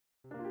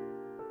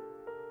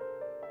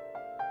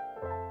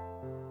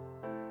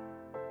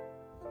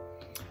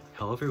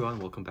Hello everyone,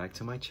 welcome back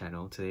to my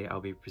channel. Today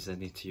I'll be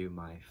presenting to you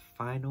my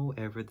final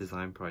ever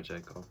design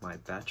project of my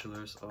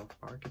Bachelors of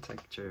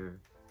Architecture.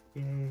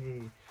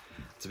 Yay!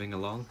 It's been a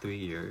long 3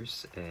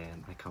 years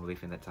and I can't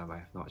believe in that time I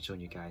have not shown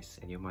you guys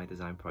any of my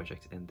design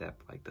projects in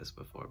depth like this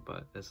before,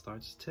 but it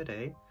starts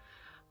today.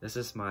 This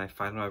is my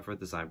final ever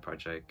design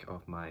project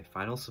of my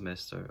final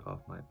semester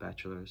of my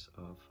Bachelors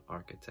of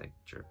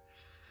Architecture.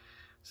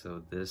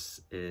 So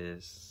this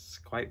is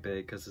quite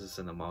big because this is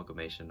an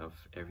amalgamation of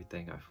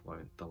everything I've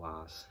learned the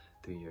last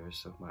 3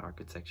 years of my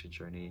architecture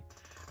journey.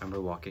 I remember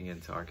walking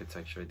into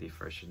architecture the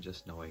first year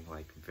just knowing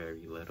like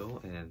very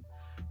little, and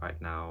right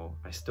now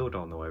I still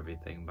don't know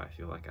everything, but I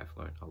feel like I've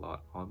learned a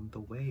lot on the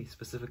way,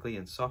 specifically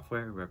in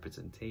software,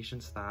 representation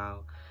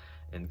style,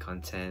 and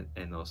content,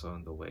 and also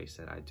in the ways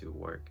that I do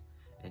work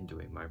in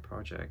doing my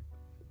project.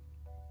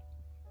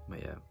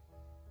 But yeah,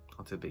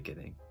 on to the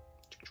beginning.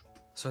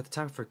 So at the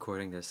time of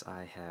recording this,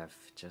 I have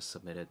just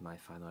submitted my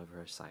final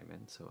ever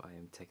assignment, so I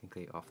am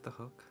technically off the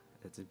hook.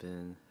 It's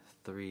been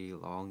 3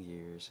 long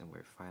years and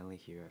we're finally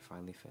here. I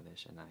finally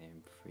finished and I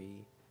am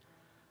free.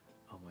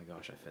 Oh my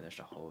gosh, I finished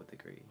a whole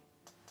degree.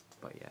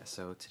 But yeah,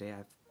 so today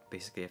I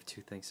basically have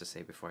 2 things to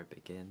say before I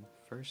begin.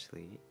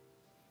 Firstly,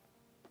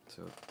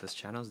 so this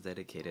channel is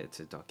dedicated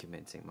to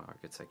documenting my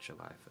architecture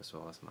life as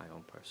well as my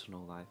own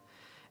personal life,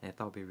 and I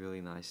thought it would be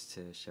really nice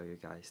to show you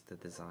guys the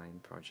design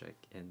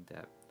project in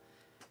depth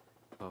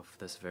of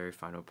this very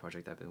final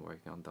project I've been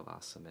working on the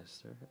last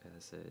semester,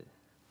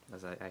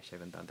 as I actually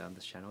haven't done that on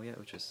this channel yet,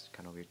 which is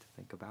kind of weird to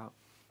think about.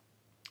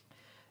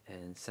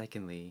 And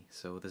secondly,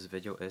 so this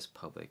video is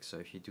public, so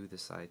if you do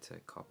decide to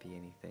copy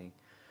anything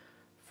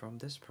from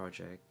this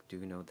project,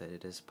 do know that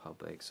it is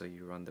public, so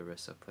you run the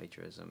risk of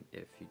plagiarism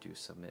if you do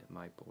submit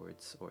my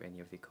boards or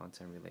any of the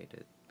content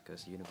related,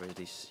 because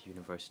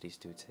universities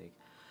do take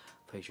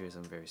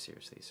plagiarism very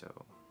seriously, so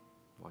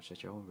watch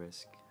at your own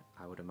risk.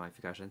 I wouldn't mind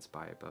if you guys are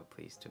inspired, but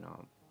please do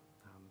not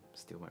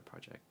steal my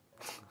project.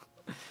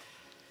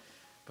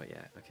 But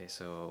yeah, okay,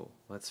 so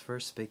let's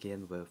first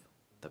begin with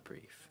the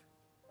brief.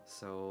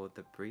 So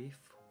the brief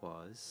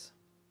was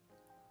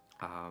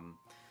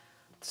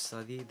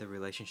study the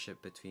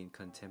relationship between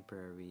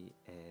contemporary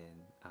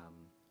and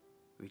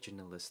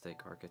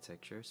regionalistic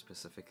architecture,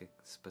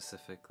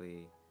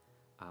 specifically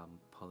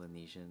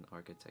Polynesian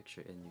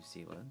architecture in New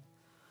Zealand.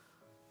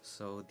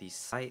 So the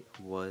site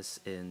was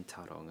in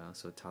Tauranga.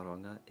 So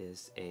Tauranga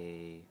is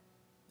a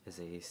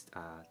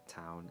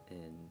town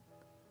in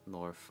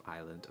North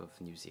Island of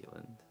New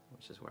Zealand,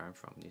 which is where I'm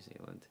from, New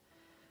Zealand,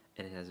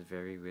 and it has a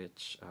very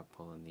rich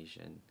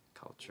Polynesian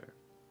culture.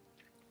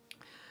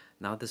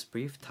 Now this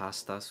brief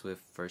tasked us with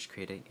first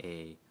creating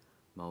a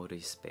Maori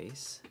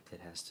space.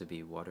 It has to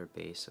be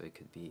water-based, so it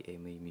could be a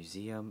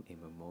museum, a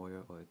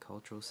memorial, or a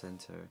cultural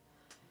center.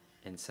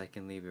 And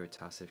secondly, we were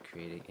tasked with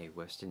creating a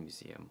Western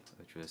museum,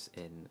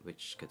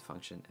 which could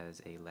function as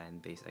a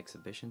land-based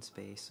exhibition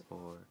space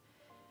or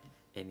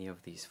any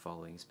of these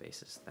following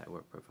spaces that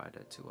were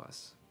provided to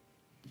us.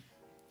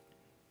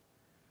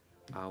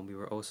 We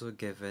were also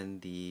given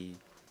the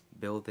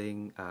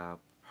building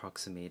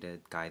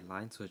approximated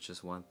guidelines, which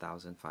is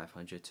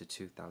 1,500 to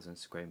 2,000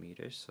 square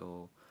meters.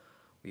 So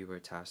we were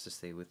tasked to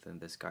stay within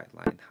this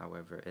guideline.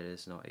 However, it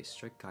is not a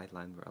strict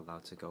guideline. We're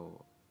allowed to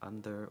go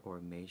under or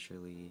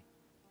majorly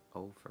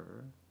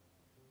over.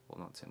 Well,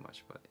 not too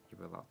much, but you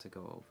were allowed to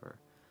go over.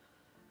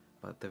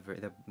 But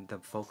the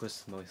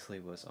focus mostly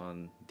was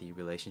on the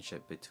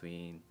relationship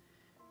between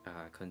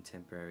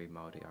contemporary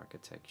Maori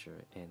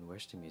architecture and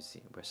Western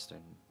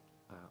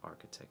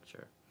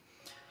architecture.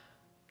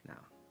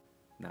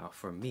 Now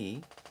for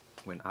me,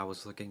 when I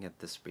was looking at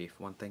this brief,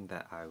 one thing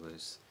that I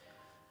was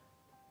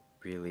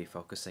really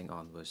focusing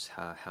on was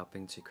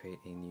helping to create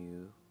a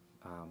new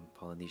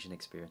Polynesian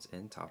experience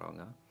in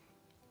Tauranga.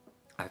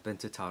 I've been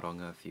to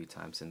Tauranga a few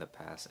times in the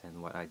past,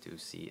 and what I do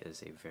see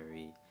is a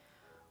very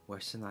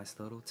westernized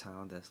little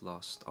town that's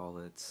lost all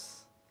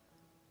its,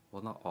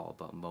 well, not all,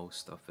 but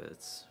most of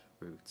its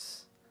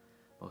roots,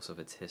 most of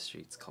its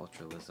history, its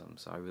culturalism.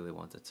 So I really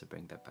wanted to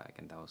bring that back,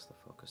 and that was the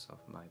focus of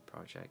my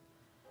project.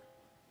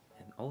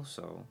 And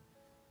also,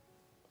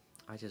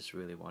 I just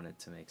really wanted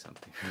to make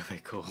something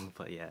really cool.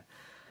 But yeah,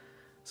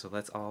 so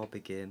let's all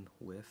begin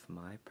with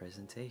my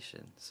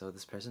presentation. So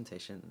this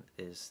presentation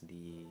is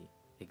the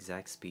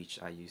exact speech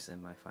I use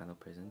in my final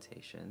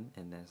presentation,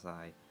 and as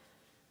I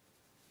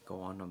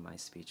go on my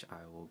speech,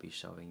 I will be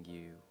showing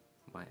you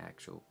my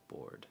actual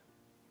board.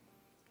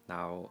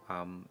 Now,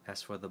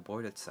 as for the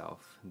board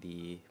itself,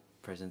 the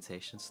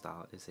presentation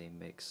style is a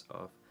mix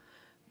of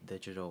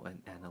digital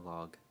and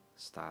analog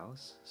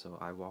styles. So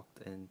I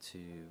walked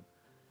into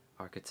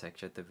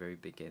architecture at the very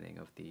beginning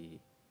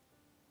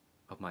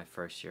of my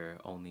first year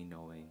only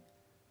knowing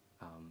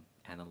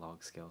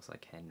analog skills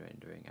like hand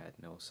rendering. I had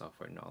no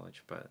software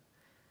knowledge, but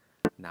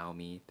now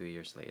 3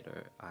 years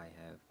later, I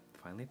have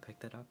finally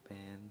picked it up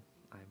and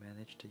I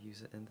managed to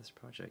use it in this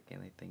project,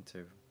 and I think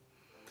to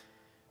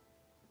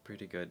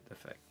pretty good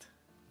effect.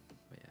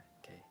 But yeah,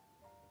 okay,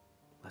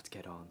 let's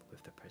get on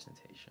with the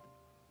presentation.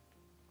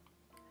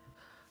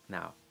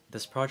 Now,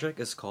 This project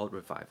is called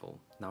Revival.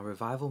 Now,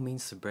 revival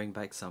means to bring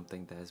back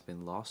something that has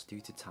been lost due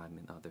to time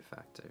and other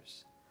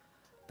factors.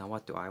 Now,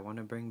 what do I want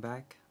to bring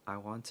back? I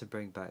want to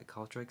bring back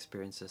cultural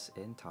experiences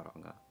in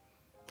Tauranga.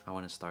 I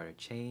want to start a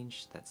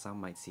change that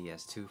some might see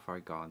as too far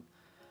gone,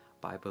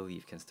 but I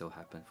believe can still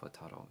happen for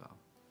Tauranga.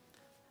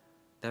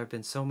 There have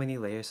been so many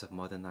layers of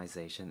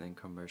modernization and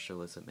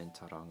commercialism in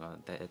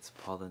Tauranga that its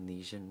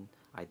Polynesian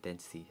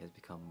identity has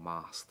become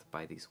masked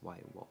by these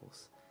white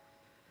walls.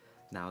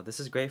 Now, this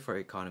is great for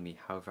economy,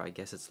 however, I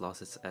guess it's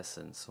lost its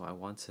essence, so I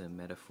want to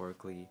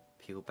metaphorically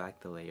peel back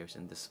the layers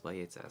and display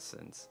its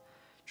essence.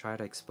 Try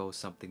to expose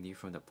something new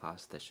from the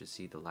past that should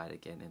see the light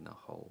again in a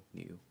whole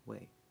new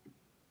way.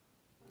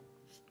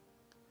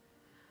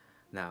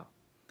 Now,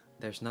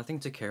 there's nothing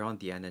to carry on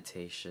the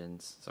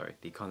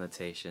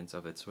connotations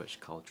of its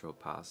rich cultural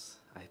past.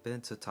 I've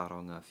been to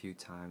Tauranga a few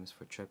times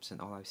for trips and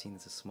all I've seen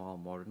is a small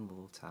modern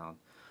little town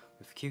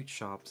with cute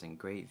shops and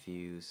great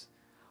views.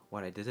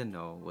 What I didn't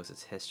know was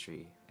its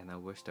history, and I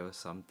wish there was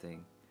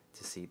something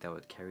to see that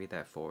would carry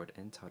that forward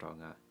in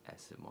Tauranga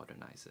as it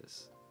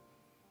modernizes.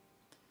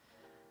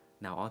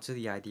 Now onto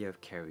the idea of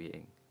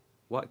carrying.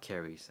 What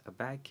carries? A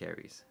bag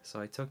carries,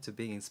 so I took to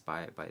being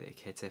inspired by the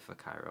kete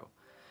whakairo.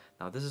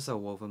 Now this is a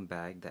woven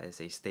bag that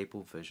is a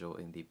staple visual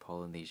in the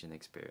Polynesian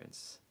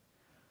experience.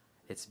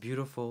 It's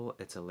beautiful,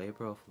 it's a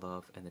labor of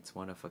love, and it's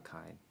one of a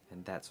kind,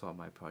 and that's what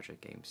my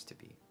project aims to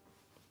be.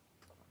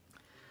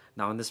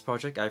 Now in this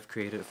project I've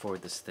created 4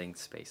 distinct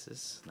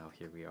spaces. Now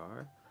here we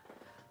are.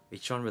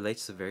 Each one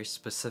relates to a very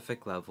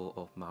specific level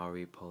of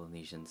Maori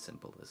Polynesian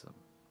symbolism.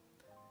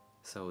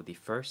 So the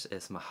first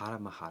is Mahara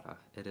Mahara.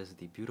 It is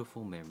the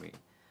beautiful memory.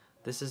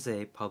 This is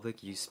a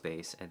public use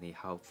space and a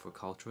hub for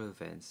cultural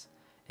events,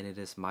 and it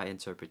is my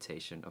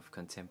interpretation of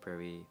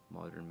contemporary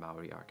modern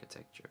Maori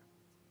architecture.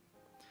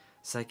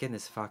 Second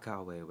is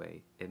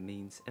Whakaawewe. It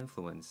means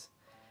influence,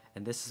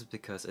 and this is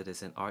because it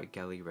is an art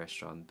gallery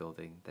restaurant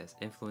building that's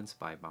influenced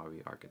by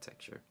Maori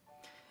architecture.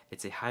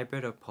 It's a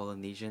hybrid of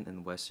Polynesian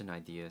and Western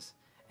ideas,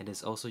 and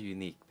is also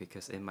unique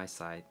because in my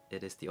site,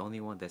 it is the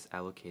only one that's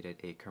allocated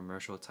a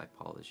commercial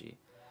typology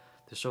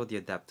to show the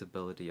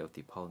adaptability of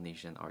the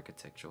Polynesian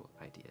architectural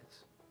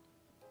ideas.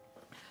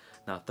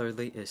 Now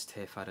thirdly is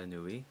Te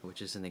Wharanui,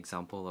 which is an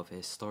example of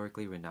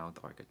historically renowned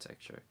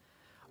architecture,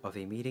 of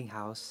a meeting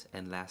house,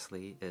 and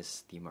lastly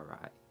is the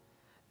marae.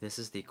 This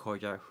is the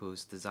courtyard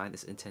whose design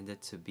is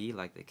intended to be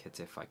like the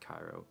kete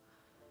whakairo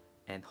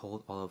and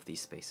hold all of these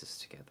spaces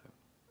together.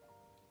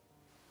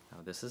 Now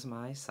this is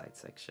my site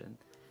section.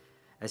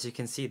 As you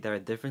can see, there are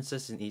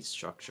differences in each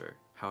structure.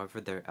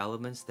 However, there are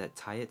elements that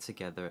tie it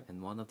together,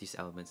 and one of these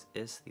elements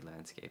is the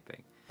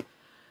landscaping.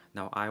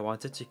 Now I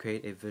wanted to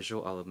create a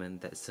visual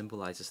element that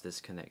symbolizes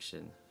this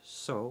connection,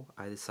 so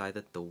I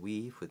decided the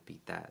weave would be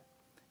that.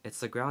 It's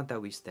the ground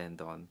that we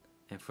stand on,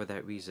 and for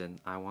that reason,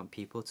 I want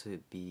people to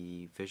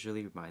be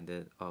visually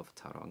reminded of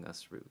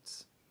Tauranga's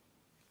roots.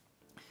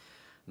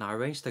 Now I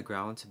arranged the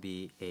ground to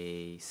be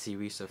a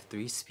series of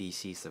 3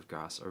 species of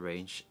grass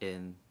arranged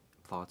in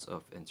plots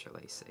of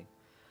interlacing.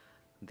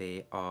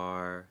 They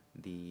are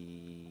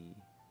the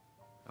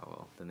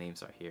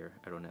names are here.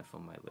 I don't have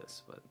on my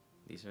list, but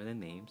these are the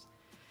names.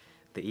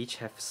 They each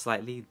have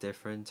slightly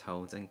different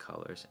tones and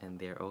colors, and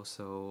they're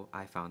also,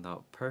 I found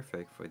out,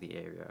 perfect for the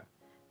area.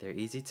 They're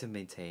easy to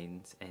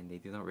maintain, and they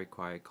do not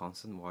require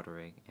constant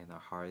watering, and are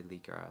hardy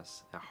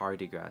grass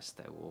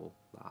that will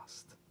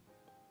last.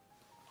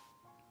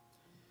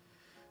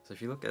 So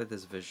if you look at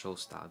this visual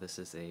style, this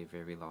is a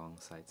very long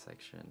side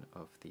section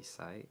of the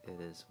site. It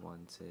is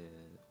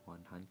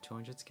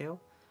 1:200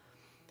 scale,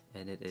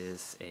 and it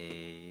is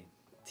a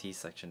T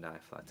section that I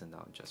flattened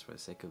out just for the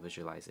sake of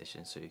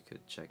visualization, so you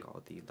could check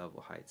all the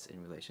level heights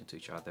in relation to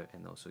each other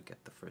and also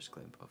get the first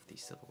glimpse of the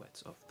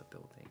silhouettes of the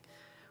building,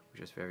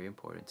 which is very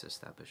important to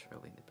establish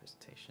early in the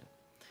presentation.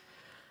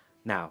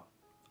 Now,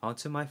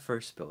 onto my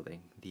first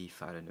building, the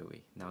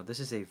Wharanui. Now this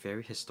is a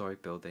very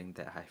historic building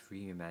that I've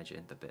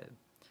reimagined a bit.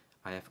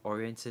 I have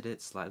oriented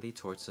it slightly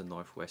towards the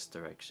northwest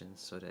direction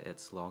so that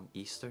its long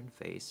eastern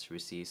face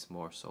receives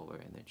more solar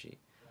energy.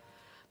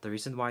 The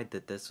reason why I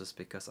did this was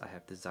because I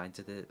have designed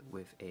it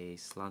with a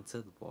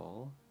slanted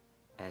wall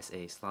as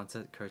a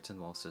slanted curtain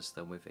wall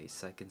system with a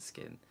second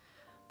skin.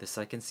 The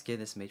second skin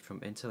is made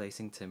from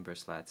interlacing timber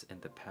slats in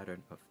the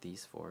pattern of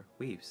these 4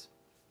 weaves.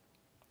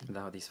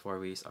 Now these 4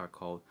 weaves are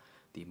called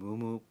the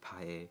Mumu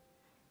Pae,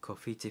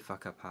 Kofiti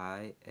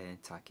Whakapai,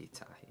 and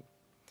Takitahi.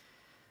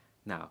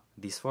 Now,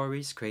 these 4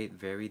 weaves create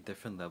very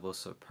different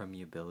levels of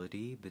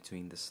permeability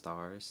between the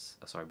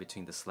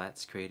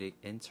slats, creating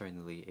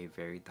internally a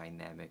very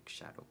dynamic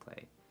shadow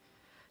play,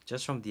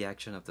 just from the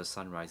action of the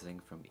sun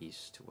rising from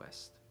east to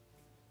west.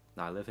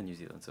 Now, I live in New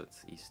Zealand, so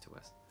it's east to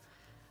west.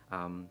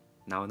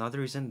 Now, another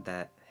reason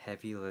that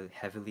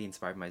heavily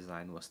inspired my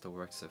design was the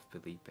works of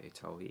Felipe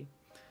Toi.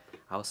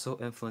 I was so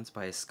influenced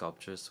by his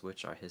sculptures,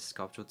 which are his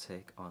sculptural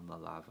take on the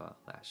lava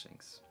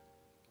lashings.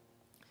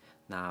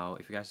 Now,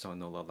 if you guys don't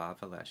know, the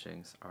lava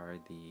lashings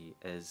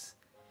is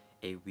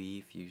a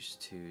weave used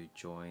to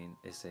join,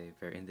 is a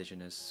very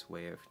indigenous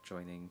way of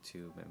joining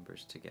 2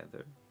 members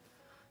together.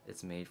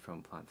 It's made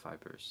from plant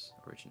fibers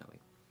originally.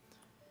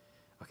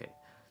 Okay,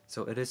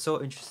 so it is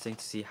so interesting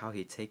to see how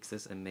he takes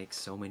this and makes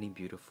so many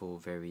beautiful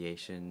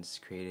variations,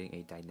 creating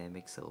a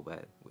dynamic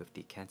silhouette with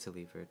the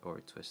cantilevered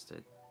or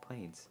twisted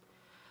planes.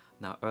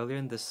 Now, earlier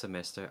in this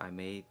semester, I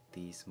made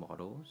these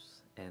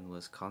models and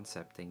was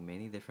concepting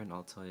many different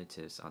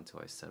alternatives until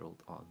I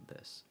settled on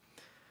this.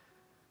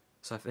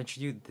 So I've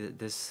introduced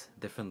this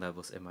different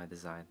levels in my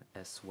design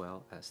as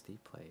well as the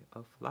play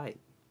of light.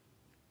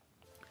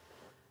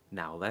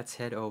 Now let's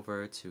head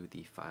over to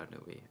the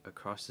Whanui,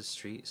 across the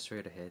street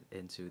straight ahead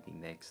into the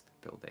next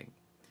building.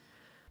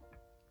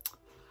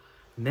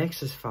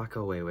 Next is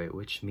Whakawewe,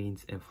 which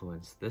means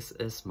influence. This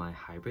is my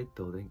hybrid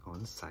building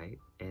on site,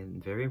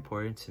 and very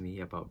important to me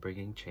about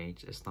bringing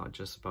change. It's not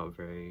just about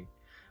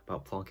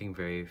plonking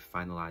very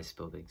finalized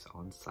buildings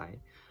on site,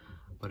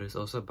 but it's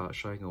also about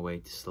showing a way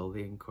to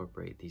slowly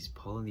incorporate these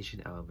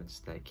Polynesian elements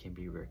that can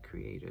be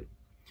recreated.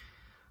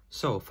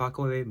 So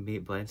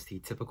Whakawewe blends the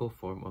typical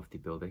form of the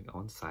building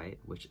on site,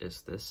 which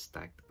is this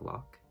stacked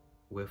block,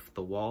 with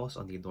the walls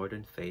on the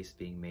northern face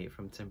being made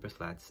from timber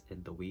slats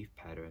in the weave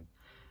pattern,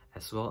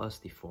 as well as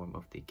the form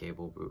of the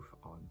gable roof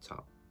on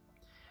top.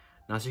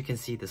 Now, as you can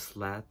see, the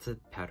slatted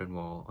pattern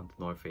wall on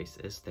the north face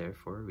is there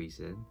for a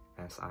reason,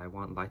 as I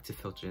want light to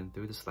filter in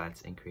through the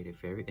slats and create a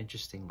very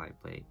interesting light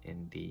play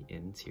in the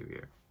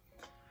interior.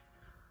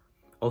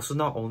 Also,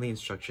 not only in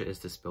structure is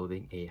this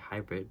building a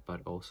hybrid,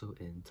 but also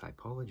in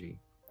typology.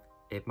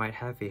 It might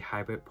have a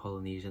hybrid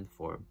Polynesian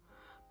form,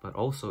 but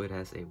also it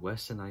has a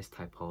westernized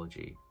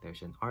typology.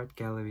 There's an art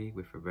gallery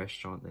with a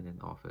restaurant and an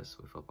office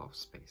with a loft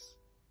space.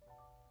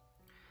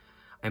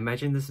 I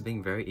imagine this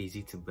being very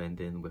easy to blend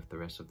in with the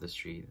rest of the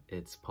street.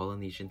 It's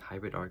Polynesian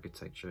hybrid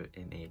architecture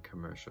in a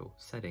commercial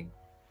setting.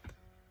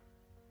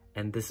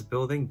 And this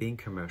building being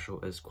commercial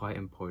is quite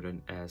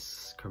important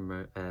as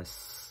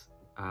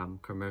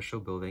commercial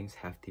buildings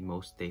have the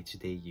most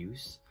day-to-day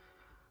use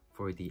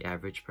for the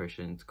average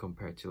person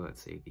compared to,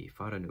 let's say, the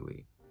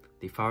Whanui.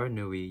 The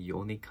Whanui, you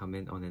only come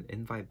in on an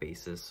invite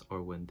basis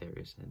or when there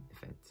is an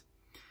event.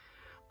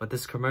 But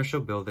this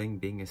commercial building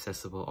being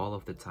accessible all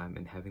of the time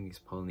and having these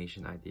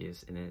Polynesian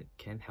ideas in it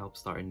can help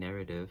start a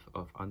narrative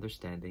of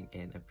understanding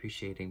and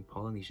appreciating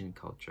Polynesian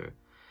culture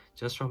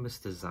just from its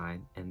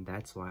design, and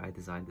that's why I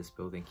designed this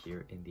building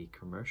here in the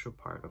commercial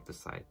part of the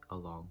site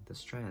along the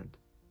Strand.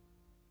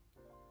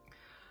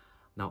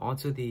 Now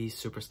onto the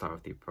superstar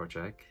of the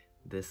project.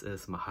 This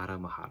is Mahara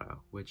Mahara,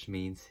 which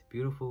means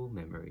beautiful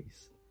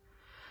memories.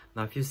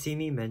 Now, if you see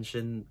me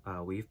mention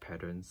weave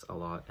patterns a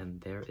lot,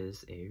 and there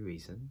is a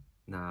reason.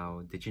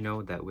 Now, did you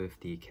know that with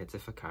the kete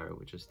whakaaro,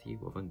 which is the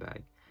woven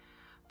bag,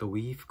 the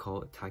weave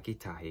called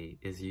takitahi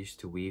is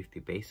used to weave the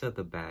base of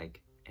the bag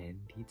and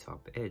the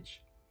top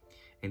edge.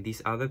 And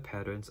these other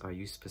patterns are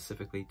used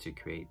specifically to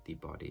create the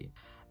body.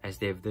 As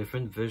they have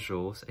different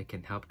visuals, it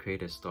can help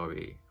create a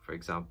story. For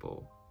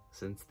example,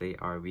 since they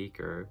are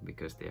weaker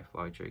because they have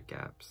larger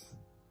gaps.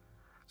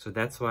 So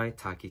that's why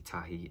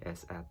takitahi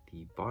is at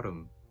the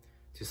bottom,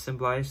 to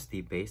symbolize the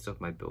base of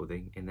my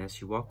building, and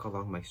as you walk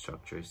along my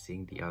structure,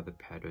 seeing the other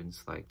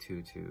patterns like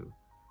tutu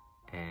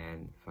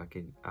and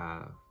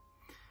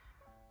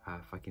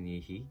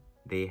whakinihi,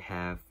 they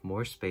have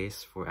more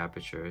space for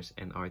apertures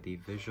and are the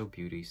visual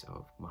beauties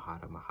of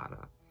Mahara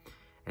Mahara,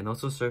 and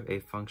also serve a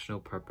functional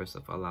purpose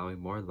of allowing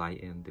more light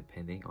in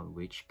depending on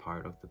which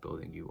part of the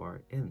building you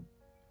are in.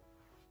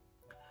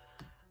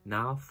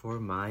 Now for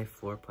my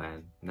floor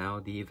plan. Now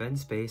the event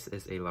space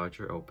is a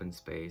larger open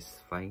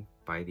space flanked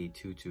by the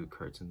tutu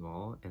curtain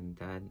wall, and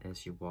then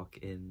as you walk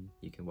in,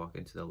 you can walk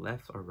into the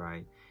left or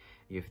right.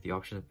 You have the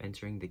option of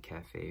entering the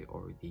cafe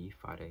or the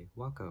whare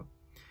waka.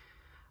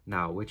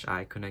 Now, which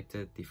I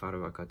connected the whare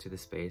waka to the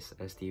space,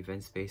 as the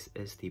event space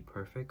is the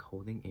perfect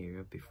holding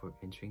area before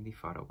entering the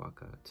whare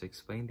waka to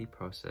explain the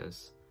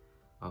process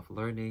of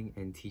learning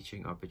and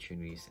teaching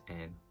opportunities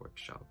and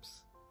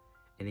workshops.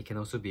 And it can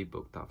also be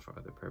booked out for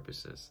other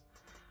purposes.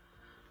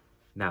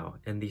 Now,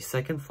 in the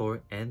second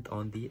floor and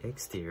on the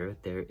exterior,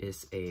 there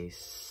is a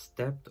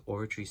stepped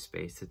oratory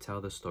space to tell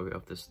the story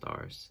of the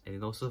stars, and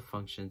it also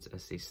functions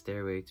as a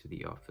stairway to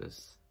the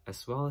office,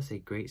 as well as a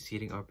great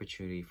seating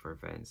opportunity for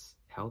events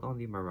held on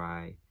the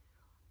marae,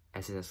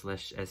 as it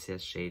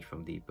has shade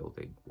from the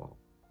building wall.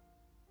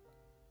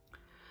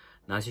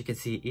 Now, as you can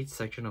see, each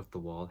section of the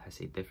wall has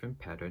a different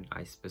pattern.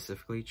 I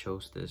specifically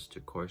chose this to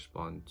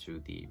correspond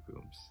to the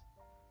rooms.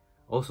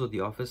 Also, the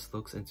office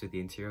looks into the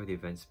interior of the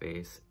event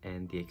space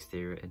and the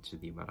exterior into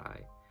the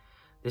marae.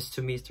 This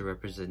to me is the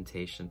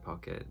representation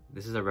pocket.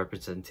 This is a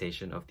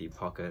representation of the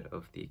pocket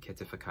of the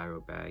kete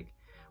whakaaro bag,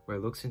 where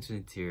it looks into the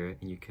interior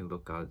and you can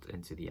look out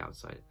into the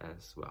outside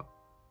as well.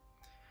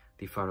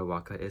 The whare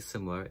waka is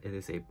similar. It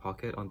is a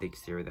pocket on the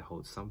exterior that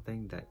holds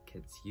something that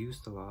gets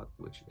used a lot,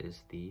 which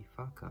is the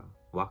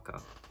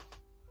waka.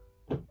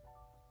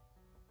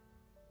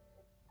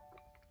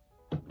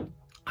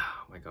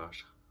 Oh my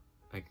gosh.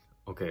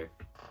 Okay,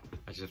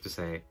 I just have to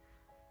say,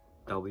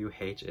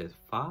 WH is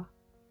fa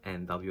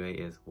and WA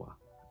is wa.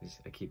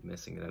 I keep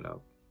messing it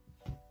up.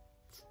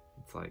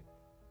 It's like,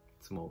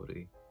 it's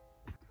Maori.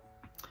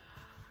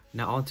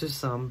 Now on to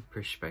some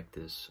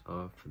perspectives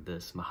of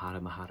this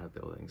Mahara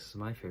building. This is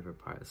my favorite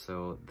part.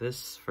 So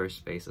this first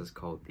space is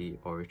called the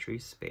oratory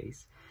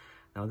space.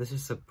 Now this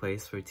is a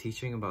place for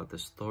teaching about the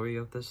story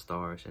of the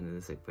stars, and it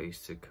is a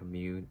place to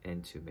commune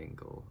and to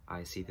mingle.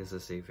 I see this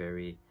as a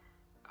very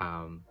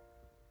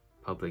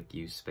public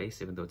use space.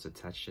 Even though it's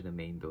attached to the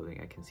main building,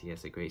 I can see it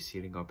as a great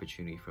seating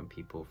opportunity from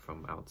people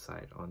from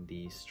outside on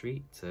the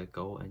street to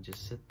go and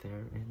just sit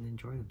there and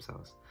enjoy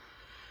themselves.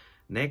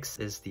 Next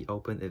is the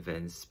open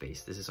events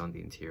space. This is on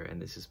the interior,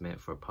 and this is meant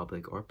for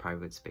public or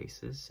private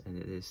spaces, and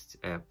it is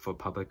for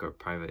public or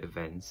private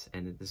events,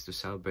 and it is to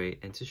celebrate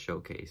and to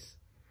showcase,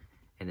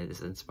 and it is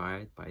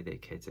inspired by the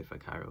Kete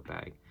Whakairo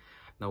bag.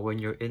 Now when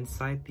you're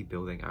inside the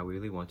building, I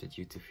really wanted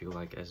you to feel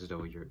like as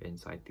though you're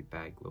inside the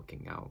bag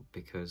looking out,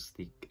 because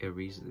the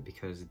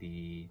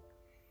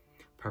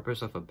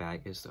purpose of a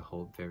bag is to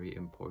hold very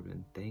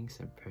important things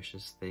and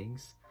precious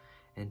things.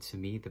 And to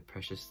me, the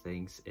precious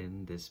things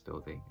in this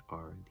building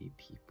are the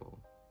people.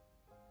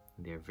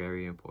 They're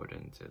very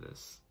important to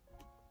this.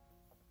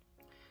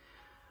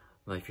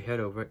 Now, if you head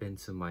over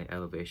into my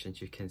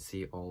elevations, you can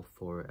see all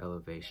 4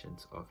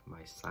 elevations of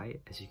my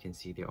site. As you can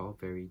see, they're all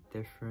very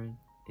different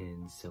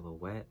in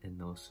silhouette and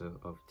also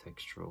of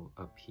textural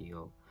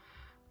appeal.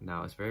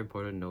 Now, it's very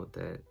important to note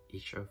that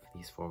each of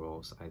these 4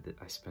 walls,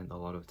 I spent a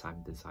lot of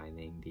time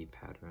designing the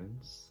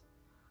patterns.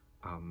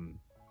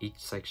 Each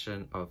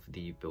section of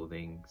the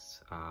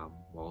building's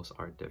walls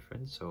are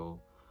different, so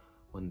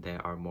when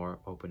there are more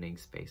opening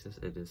spaces,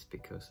 it is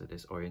because it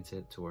is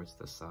oriented towards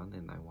the sun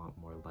and I want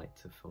more light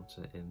to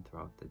filter in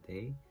throughout the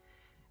day.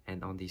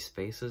 And on these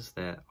spaces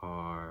that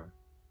are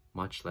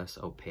much less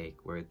opaque,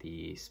 where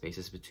the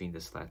spaces between the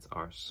slats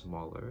are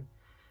smaller,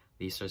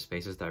 these are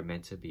spaces that are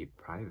meant to be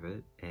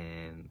private,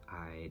 and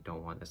I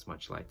don't want as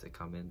much light to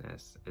come in,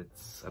 as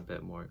it's a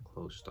bit more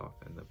closed off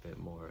and a bit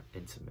more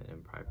intimate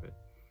and private.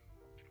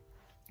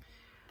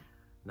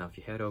 Now if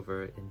you head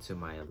over into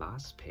my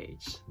last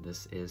page,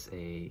 this is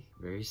a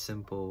very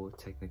simple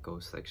technical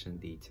section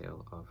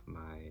detail of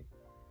my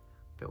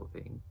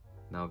building.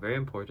 Now very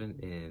important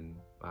in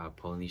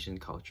Polynesian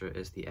culture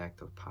is the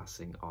act of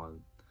passing on.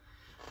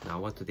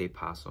 Now what do they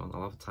pass on? A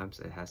lot of times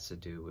it has to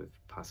do with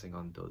passing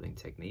on building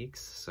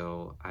techniques.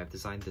 So I've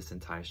designed this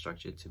entire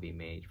structure to be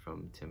made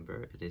from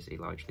timber. It is a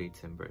largely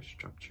timber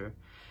structure.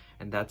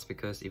 And that's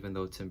because even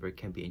though timber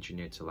can be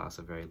engineered to last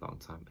a very long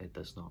time, it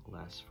does not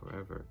last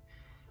forever.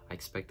 I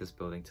expect this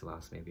building to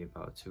last maybe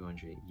about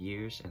 200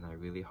 years, and I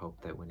really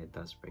hope that when it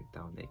does break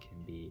down, it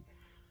can be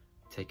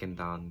taken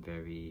down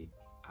very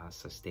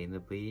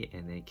sustainably,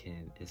 and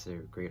it's a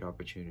great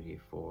opportunity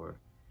for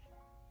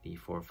the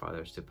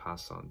forefathers to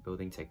pass on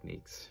building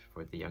techniques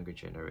for the younger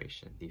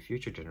generation, the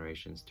future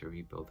generations, to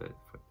rebuild it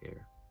for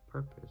their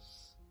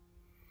purpose.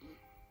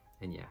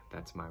 And yeah,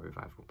 that's my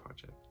revival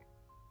project.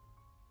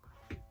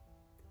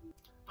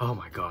 Oh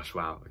my gosh,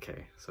 wow,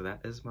 okay, so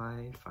that is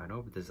my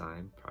final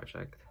design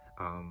project.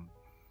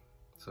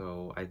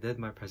 So I did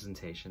my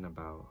presentation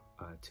about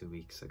 2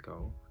 weeks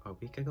ago,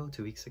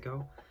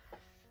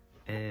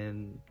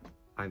 and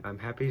I'm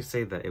happy to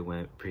say that it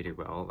went pretty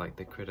well. Like,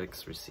 the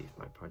critics received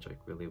my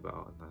project really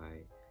well, and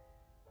I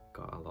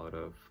got a lot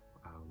of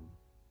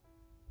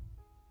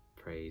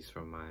praise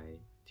from my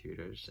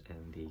tutors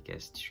and the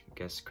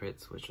guest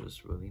crits, which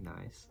was really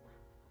nice.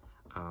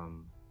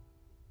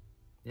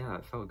 Yeah,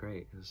 it felt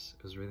great.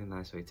 It was a really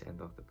nice way to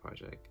end off the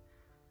project.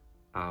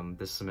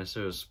 This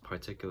semester was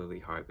particularly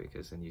hard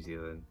because in New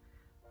Zealand,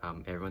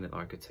 everyone in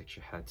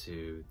architecture had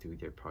to do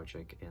their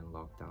project in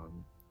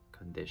lockdown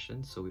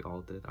conditions. So we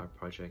all did our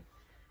project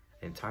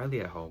entirely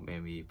at home,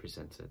 and we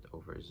presented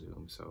over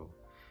Zoom. So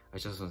I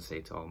just want to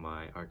say to all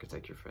my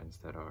architecture friends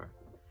that are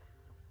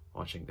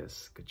watching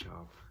this, good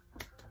job.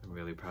 I'm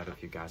really proud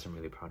of you guys. I'm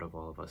really proud of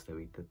all of us that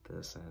we did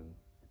this, and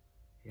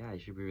yeah, you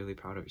should be really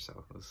proud of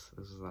yourself. This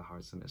was a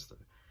hard semester,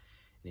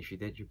 and if you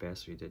did your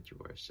best or you did your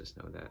worst, just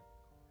know that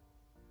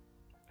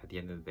at the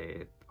end of the day,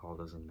 it all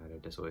doesn't matter.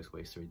 There's always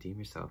ways to redeem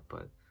yourself,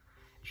 but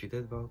if you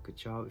did well, good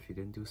job. If you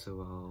didn't do so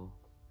well,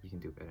 you can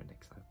do better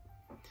next time.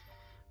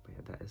 But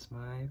yeah, that is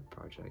my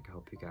project. I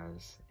hope you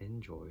guys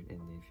enjoyed,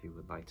 and if you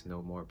would like to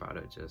know more about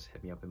it, just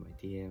hit me up in my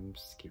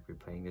DMs. Keep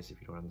replaying this if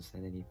you don't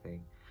understand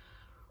anything.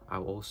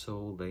 I'll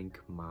also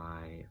link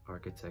my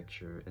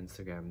architecture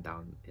Instagram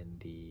down in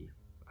the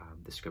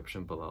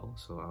description below,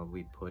 so I'll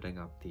be putting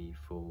up the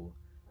full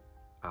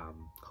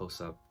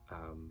close-up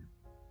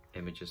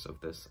images of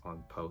this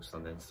on post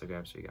on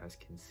Instagram so you guys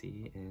can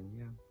see, and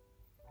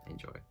yeah,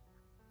 enjoy.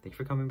 Thank you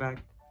for coming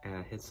back.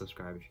 Hit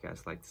subscribe if you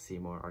guys like to see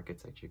more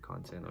architecture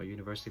content or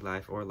university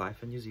life or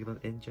life in New Zealand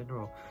in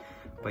general.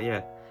 But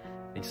yeah,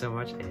 thanks so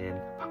much, and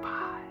bye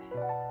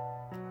bye.